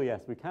say, oh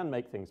yes, we can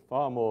make things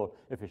far more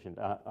efficient.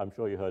 I'm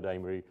sure you heard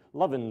Amory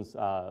Lovin's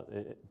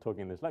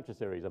talking in this lecture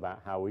series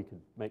about how we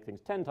could make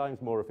things 10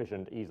 times more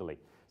efficient easily.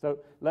 So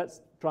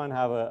let's try and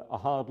have a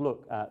hard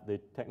look at the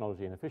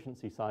technology and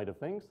efficiency side of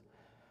things.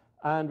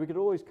 And we could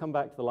always come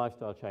back to the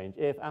lifestyle change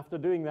if, after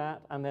doing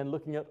that and then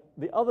looking at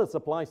the other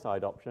supply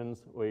side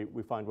options, we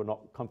find we're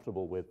not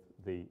comfortable with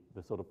the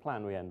sort of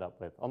plan we end up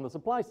with. On the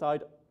supply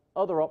side,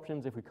 other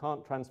options, if we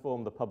can't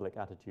transform the public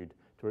attitude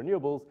to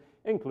renewables,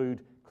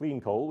 include clean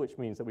coal, which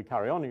means that we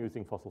carry on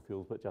using fossil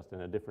fuels, but just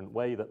in a different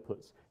way that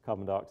puts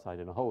carbon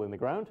dioxide in a hole in the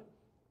ground.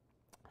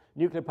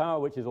 Nuclear power,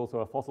 which is also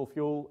a fossil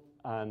fuel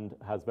and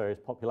has various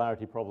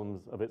popularity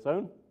problems of its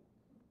own.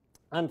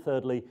 And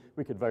thirdly,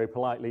 we could very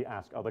politely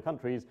ask other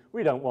countries,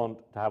 we don't want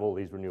to have all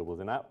these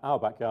renewables in our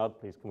backyard,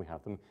 please can we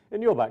have them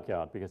in your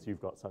backyard, because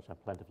you've got such a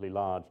plentifully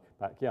large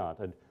backyard.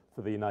 And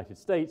for the United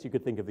States, you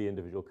could think of the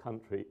individual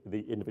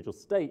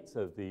states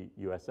of the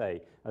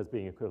USA as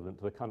being equivalent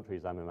to the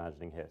countries I'm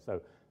imagining here.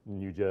 So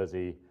New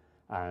Jersey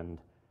and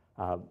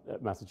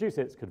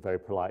Massachusetts could very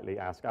politely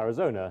ask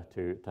Arizona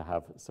to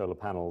have solar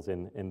panels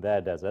in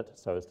their desert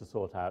so as to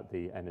sort out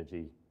the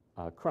energy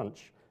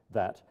crunch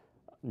that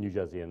New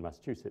Jersey and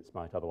Massachusetts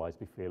might otherwise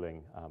be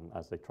feeling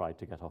as they tried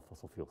to get off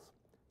fossil fuels.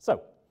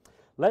 So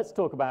let's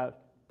talk about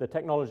the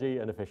technology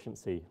and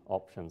efficiency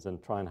options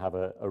and try and have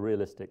a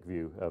realistic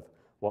view of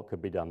what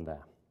could be done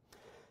there.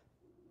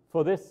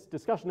 For this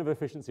discussion of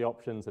efficiency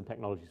options and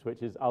technology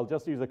switches, I'll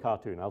just use a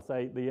cartoon. I'll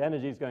say the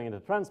energy is going into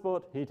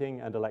transport,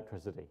 heating, and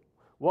electricity.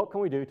 What can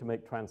we do to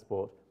make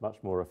transport much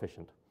more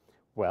efficient?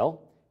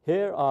 Well,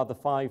 here are the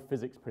 5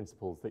 physics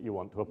principles that you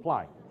want to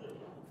apply.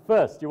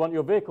 First, you want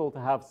your vehicle to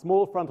have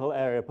small frontal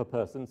area per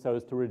person so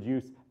as to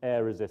reduce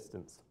air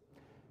resistance.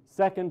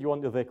 Second, you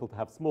want your vehicle to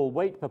have small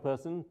weight per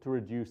person to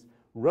reduce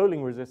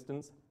rolling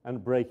resistance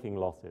and braking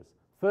losses.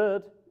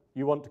 Third,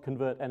 you want to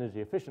convert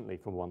energy efficiently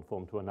from one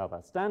form to another.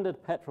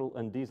 Standard petrol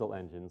and diesel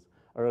engines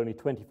are only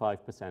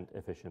 25%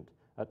 efficient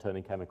at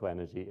turning chemical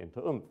energy into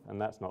oomph, and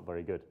that's not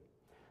very good.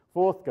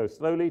 Fourth, go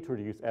slowly to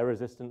reduce air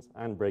resistance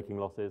and braking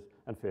losses.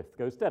 And fifth,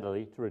 go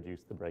steadily to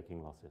reduce the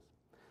braking losses.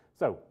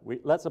 So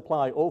let's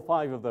apply all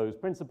 5 of those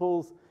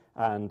principles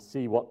and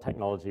see what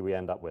technology we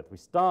end up with. We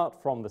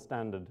start from the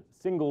standard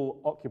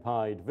single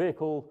occupied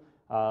vehicle,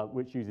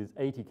 which uses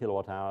 80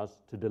 kilowatt hours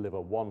to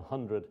deliver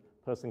 100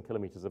 person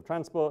kilometers of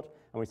transport.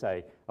 And we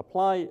say,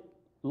 apply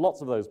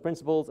lots of those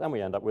principles, and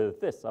we end up with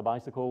this, a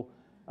bicycle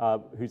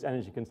whose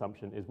energy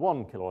consumption is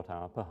 1 kilowatt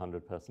hour per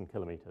 100 person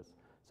kilometers.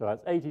 So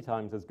that's 80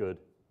 times as good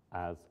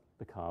as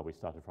the car we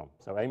started from.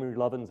 So Amy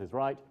Lovins is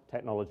right,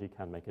 technology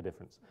can make a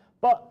difference.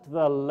 But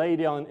the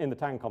lady in the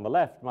tank on the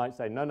left might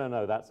say, no, no,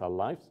 no, that's a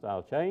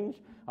lifestyle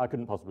change. I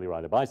couldn't possibly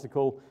ride a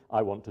bicycle.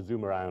 I want to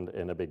zoom around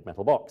in a big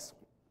metal box.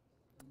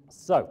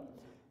 So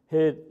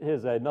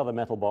here's another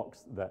metal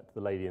box that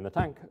the lady in the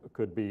tank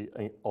could be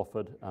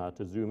offered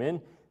to zoom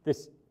in.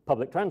 This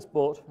public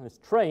transport, this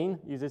train,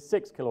 uses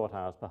 6 kilowatt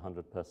hours per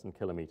 100 person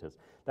kilometers.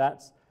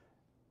 That's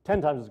 10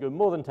 times as good,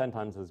 more than 10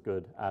 times as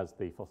good as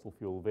the fossil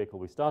fuel vehicle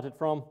we started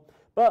from.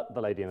 But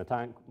the lady in the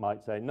tank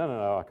might say, no, no,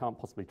 no, I can't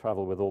possibly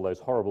travel with all those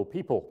horrible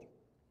people.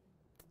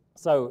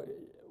 So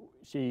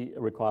she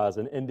requires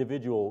an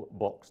individual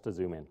box to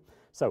zoom in.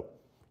 So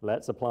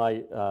let's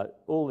apply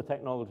all the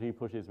technology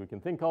pushes we can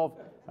think of,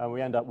 and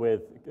we end up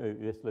with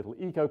this little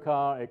eco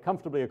car. It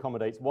comfortably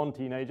accommodates 1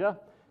 teenager.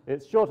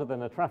 It's shorter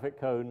than a traffic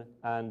cone,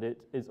 and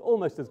it is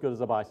almost as good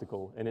as a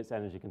bicycle in its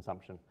energy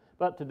consumption.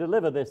 But to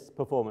deliver this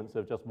performance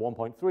of just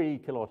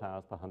 1.3 kilowatt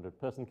hours per 100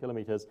 person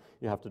kilometers,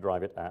 you have to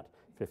drive it at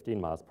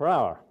 15 miles per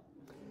hour.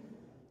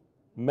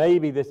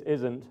 Maybe this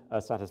isn't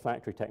a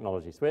satisfactory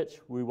technology switch.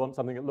 We want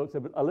something that looks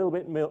a little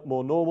bit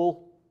more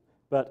normal.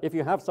 But if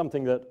you have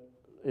something that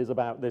is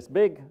about this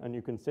big and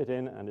you can sit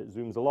in and it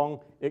zooms along,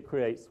 it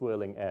creates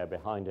swirling air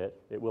behind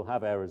it. It will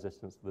have air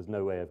resistance. There's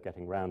no way of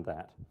getting around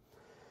that.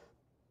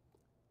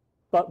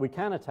 But we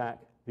can attack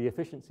the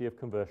efficiency of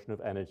conversion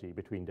of energy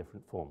between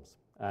different forms.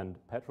 And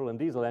petrol and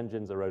diesel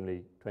engines are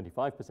only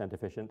 25%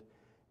 efficient.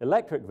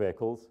 Electric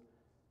vehicles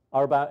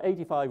are about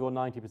 85 or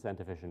 90%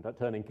 efficient at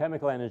turning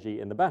chemical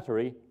energy in the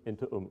battery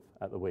into oomph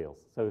at the wheels.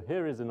 So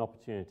here is an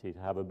opportunity to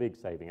have a big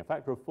saving, a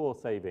factor of 4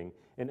 saving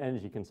in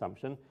energy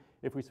consumption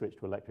if we switch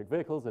to electric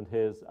vehicles. And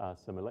here's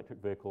some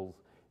electric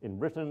vehicles in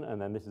Britain, and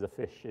then this is a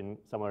fish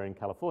somewhere in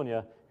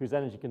California whose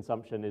energy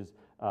consumption is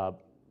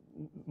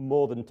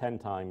more than 10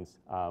 times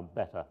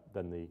better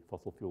than the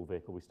fossil fuel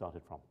vehicle we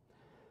started from.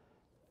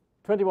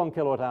 21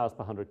 kilowatt hours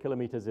per 100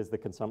 kilometers is the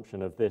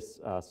consumption of this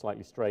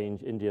slightly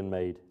strange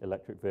Indian-made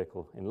electric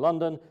vehicle in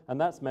London, and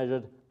that's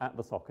measured at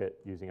the socket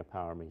using a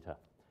power meter.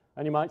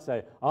 And you might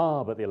say,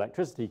 but the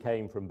electricity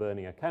came from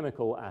burning a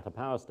chemical at a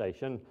power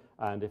station,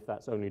 and if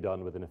that's only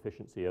done with an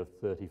efficiency of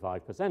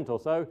 35% or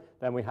so,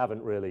 then we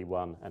haven't really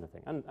won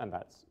anything. And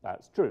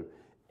that's true.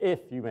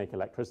 If you make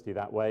electricity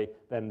that way,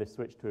 then this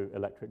switch to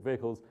electric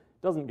vehicles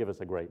doesn't give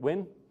us a great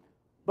win.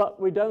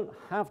 But we don't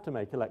have to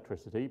make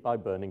electricity by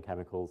burning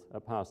chemicals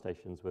at power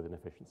stations with an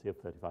efficiency of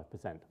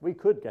 35%. We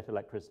could get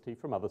electricity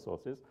from other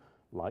sources,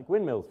 like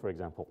windmills, for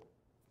example.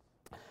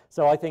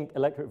 So I think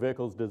electric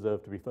vehicles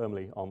deserve to be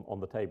firmly on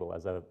the table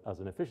as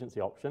an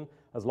efficiency option,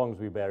 as long as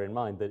we bear in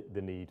mind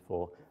the need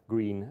for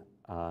green,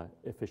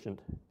 efficient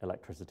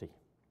electricity.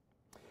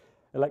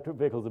 Electric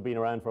vehicles have been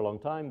around for a long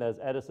time. There's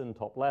Edison,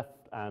 top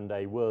left, and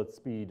a world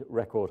speed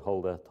record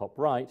holder, top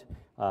right,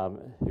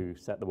 who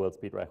set the world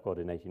speed record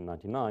in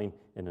 1899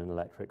 in an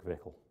electric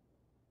vehicle.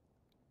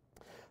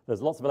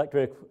 There's lots of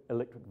electric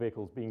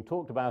vehicles being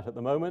talked about at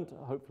the moment.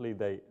 Hopefully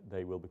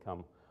they will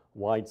become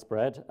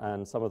widespread,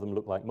 and some of them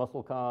look like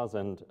muscle cars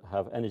and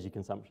have energy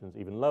consumptions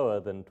even lower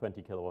than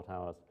 20 kilowatt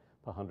hours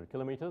per 100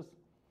 kilometers.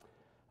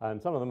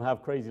 And some of them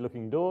have crazy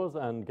looking doors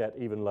and get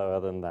even lower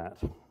than that.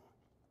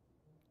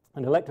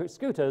 And electric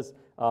scooters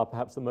are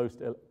perhaps the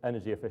most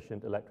energy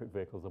efficient electric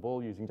vehicles of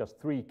all, using just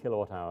 3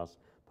 kilowatt hours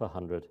per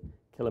 100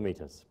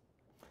 kilometers.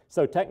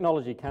 So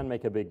technology can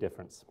make a big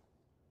difference.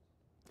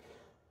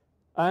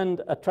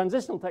 And a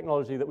transitional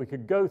technology that we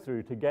could go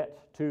through to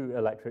get to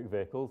electric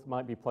vehicles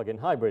might be plug-in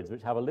hybrids,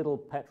 which have a little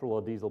petrol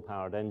or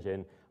diesel-powered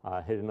engine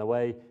hidden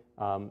away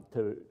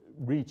to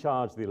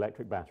recharge the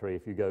electric battery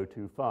if you go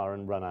too far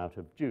and run out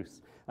of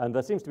juice. And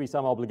there seems to be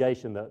some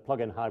obligation that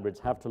plug-in hybrids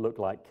have to look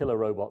like killer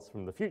robots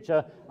from the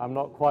future. I'm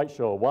not quite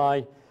sure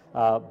why,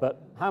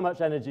 but how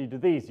much energy do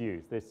these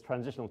use, this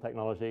transitional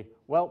technology?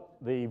 Well,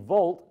 the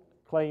Volt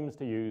claims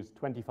to use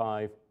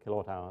 25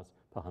 kilowatt hours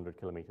per 100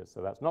 kilometers.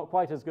 So that's not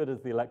quite as good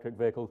as the electric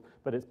vehicles,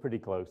 but it's pretty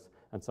close.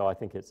 And so I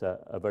think it's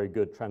a very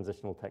good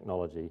transitional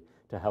technology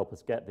to help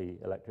us get the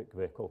electric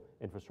vehicle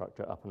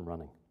infrastructure up and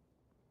running.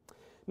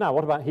 Now,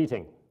 what about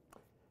heating?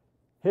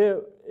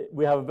 Here,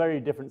 we have a very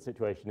different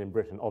situation in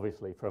Britain,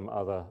 obviously, from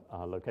other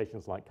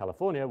locations like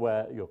California,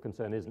 where your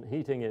concern isn't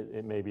heating,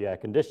 it may be air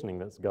conditioning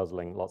that's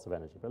guzzling lots of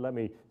energy. But let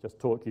me just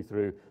talk you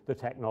through the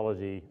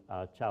technology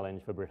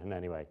challenge for Britain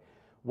anyway.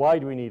 Why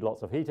do we need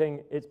lots of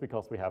heating? It's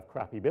because we have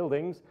crappy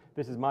buildings.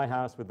 This is my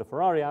house with the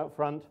Ferrari out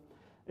front.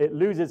 It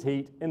loses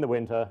heat in the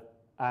winter,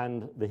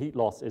 and the heat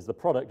loss is the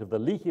product of the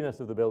leakiness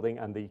of the building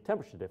and the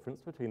temperature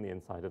difference between the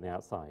inside and the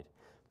outside.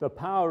 The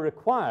power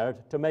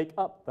required to make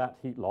up that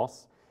heat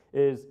loss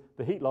is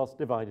the heat loss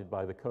divided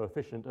by the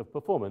coefficient of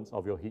performance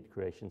of your heat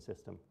creation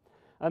system.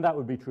 And that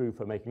would be true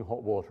for making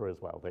hot water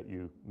as well, that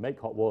you make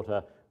hot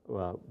water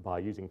by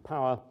using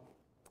power,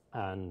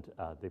 and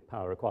the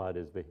power required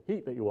is the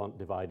heat that you want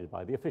divided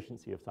by the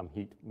efficiency of some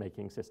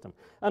heat-making system.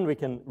 And we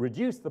can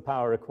reduce the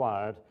power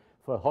required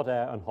for hot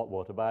air and hot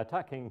water by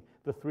attacking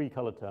the 3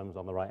 colored terms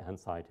on the right-hand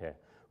side here.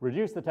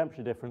 Reduce the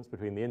temperature difference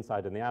between the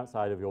inside and the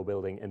outside of your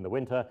building in the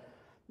winter.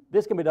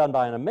 This can be done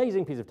by an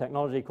amazing piece of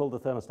technology called the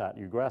thermostat.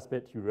 You grasp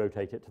it, you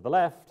rotate it to the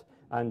left,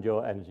 and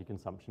your energy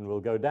consumption will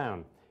go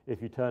down.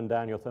 If you turn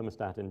down your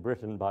thermostat in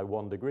Britain by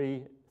 1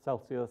 degree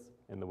Celsius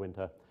in the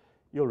winter,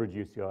 you'll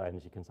reduce your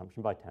energy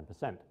consumption by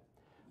 10%.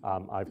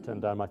 I've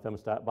turned down my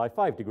thermostat by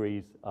 5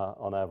 degrees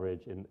on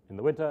average in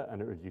the winter, and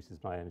it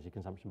reduces my energy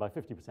consumption by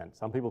 50%.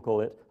 Some people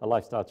call it a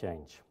lifestyle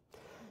change.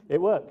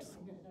 It works.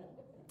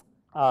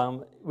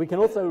 We can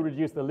also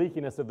reduce the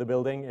leakiness of the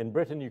building. In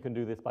Britain, you can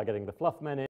do this by getting the fluff men in.